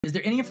Is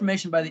there any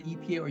information by the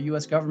EPA or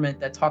US government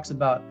that talks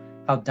about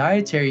how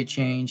dietary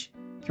change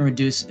can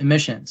reduce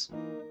emissions?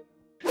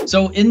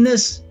 So in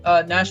this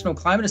national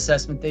climate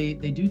assessment, they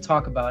do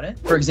talk about it.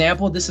 For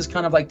example, this is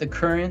kind of like the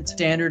current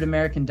standard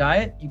American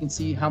diet. You can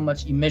see how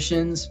much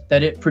emissions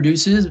that it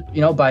produces,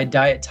 by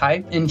diet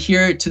type. And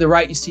here to the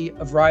right, you see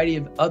a variety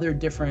of other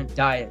different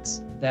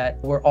diets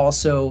that were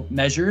also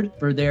measured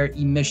for their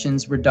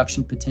emissions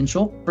reduction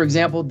potential. For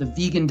example, the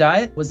vegan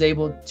diet was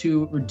able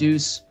to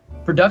reduce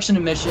production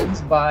emissions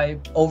by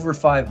over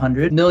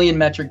 500 million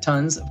metric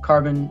tons of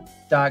carbon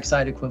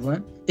dioxide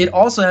equivalent. It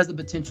also has the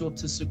potential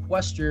to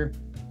sequester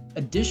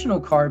additional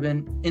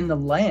carbon in the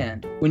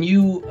land when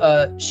you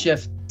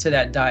shift to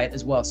that diet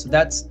as well. So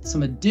that's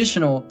some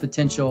additional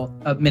potential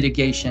of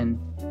mitigation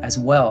as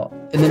well.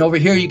 And then over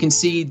here, you can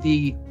see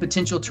the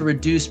potential to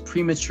reduce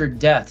premature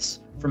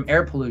deaths from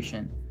air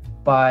pollution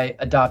by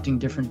adopting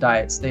different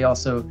diets. They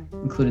also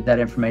included that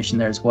information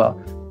there as well.